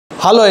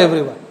Hello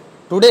everyone.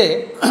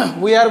 Today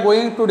we are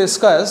going to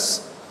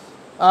discuss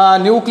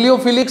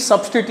nucleophilic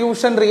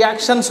substitution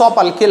reactions of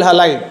alkyl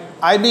halide.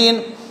 I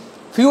mean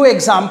few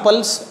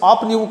examples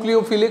of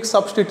nucleophilic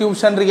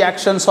substitution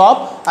reactions of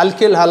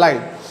alkyl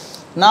halide.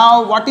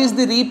 Now what is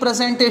the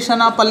representation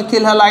of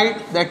alkyl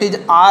halide? That is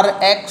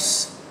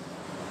Rx.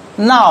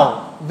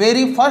 Now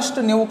very first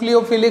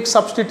nucleophilic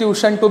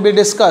substitution to be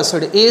discussed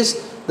is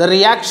the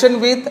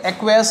reaction with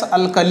aqueous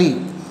alkali,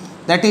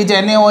 that is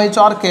NaOH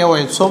or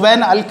KOH. So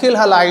when alkyl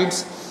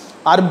halides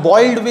are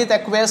boiled with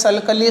aqueous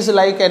alkalis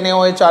like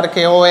NaOH or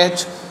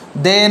KOH,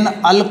 then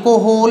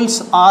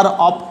alcohols are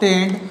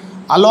obtained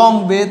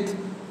along with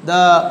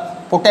the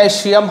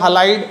potassium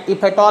halide.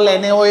 If at all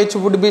NaOH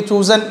would be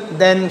chosen,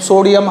 then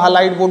sodium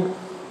halide would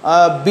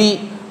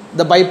be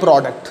the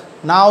byproduct.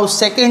 Now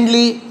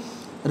secondly,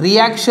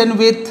 reaction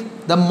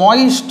with the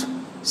moist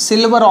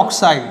silver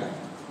oxide.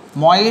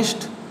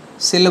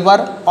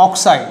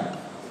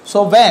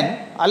 So when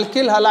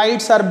alkyl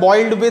halides are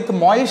boiled with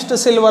moist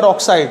silver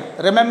oxide,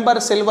 remember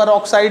silver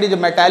oxide is a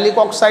metallic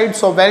oxide,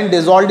 so when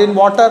dissolved in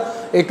water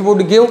it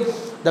would give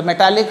the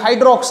metallic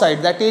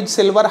hydroxide, that is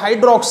silver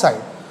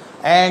hydroxide.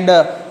 And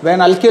when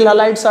alkyl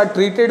halides are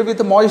treated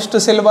with moist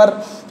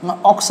silver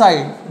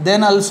oxide,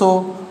 then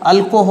also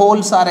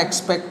alcohols are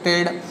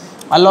expected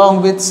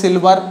along with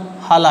silver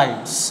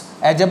halides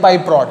as a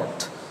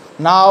byproduct.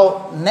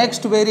 Now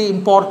next very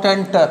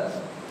important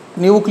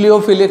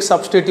nucleophilic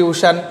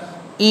substitution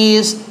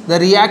is the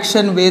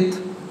reaction with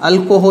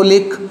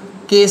alcoholic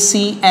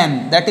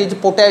KCN, that is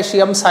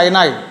potassium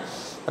cyanide.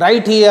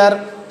 Right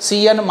here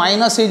Cn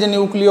minus is a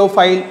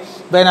nucleophile.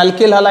 When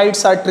alkyl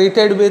halides are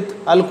treated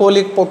with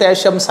alcoholic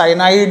potassium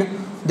cyanide,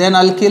 then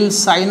alkyl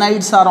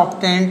cyanides are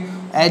obtained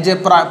as a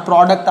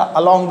product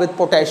along with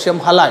potassium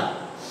halide.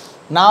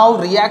 Now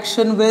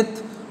reaction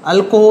with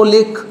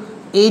alcoholic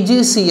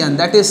AgCN,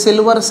 that is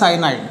silver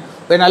cyanide.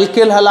 When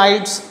alkyl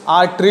halides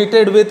are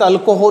treated with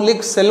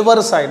alcoholic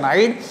silver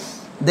cyanide,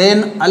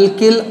 then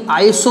alkyl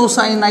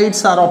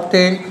isocyanides are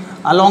obtained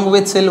along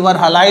with silver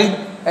halide.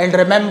 And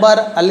remember,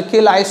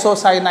 alkyl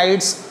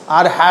isocyanides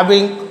are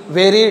having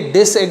very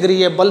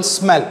disagreeable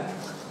smell.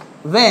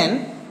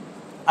 When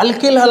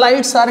alkyl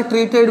halides are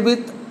treated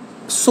with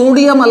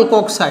sodium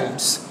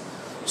alkoxides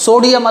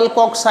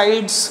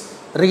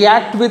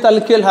react with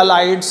alkyl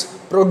halides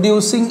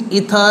producing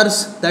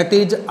ethers, that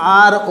is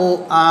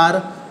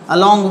ROR,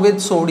 along with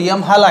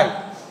sodium halide.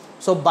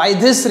 So by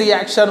this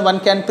reaction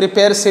one can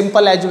prepare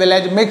simple as well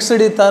as mixed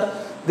ether.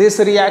 This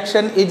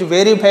reaction is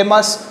very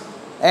famous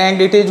and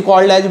it is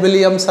called as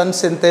Williamson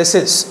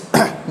synthesis.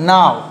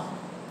 Now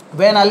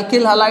when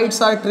alkyl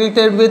halides are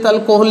treated with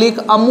alcoholic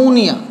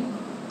ammonia,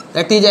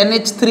 that is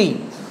NH3,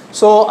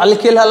 so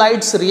alkyl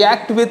halides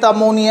react with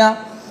ammonia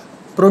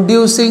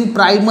producing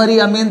primary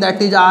amine,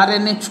 that is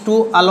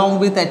RNH2 along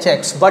with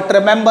HX. But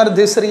remember,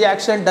 this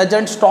reaction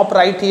doesn't stop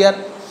right here.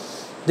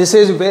 This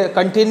is a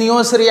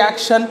continuous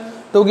reaction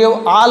to give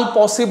all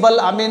possible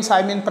amines,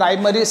 I mean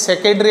primary,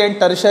 secondary and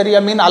tertiary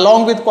amine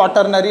along with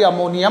quaternary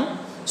ammonium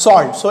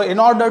salt. So in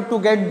order to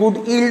get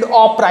good yield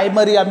of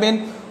primary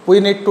amine,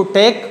 we need to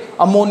take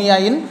ammonia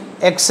in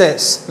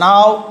excess.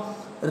 Now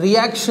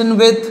reaction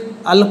with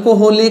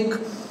alcoholic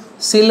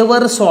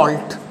silver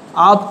salt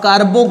of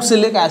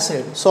carboxylic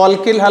acid. So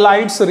alkyl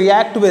halides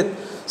react with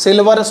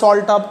silver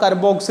salt of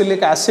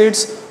carboxylic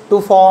acids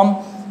to form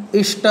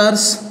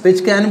esters,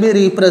 which can be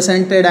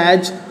represented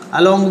as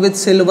along with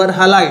silver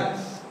halide.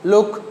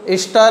 Look,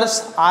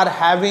 esters are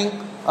having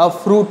a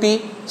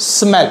fruity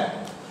smell.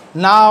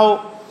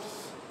 Now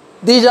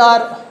these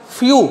are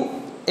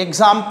few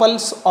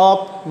examples of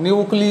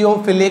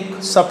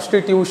nucleophilic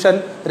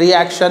substitution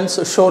reactions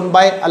shown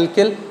by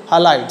alkyl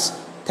halides.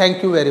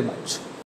 Thank you very much.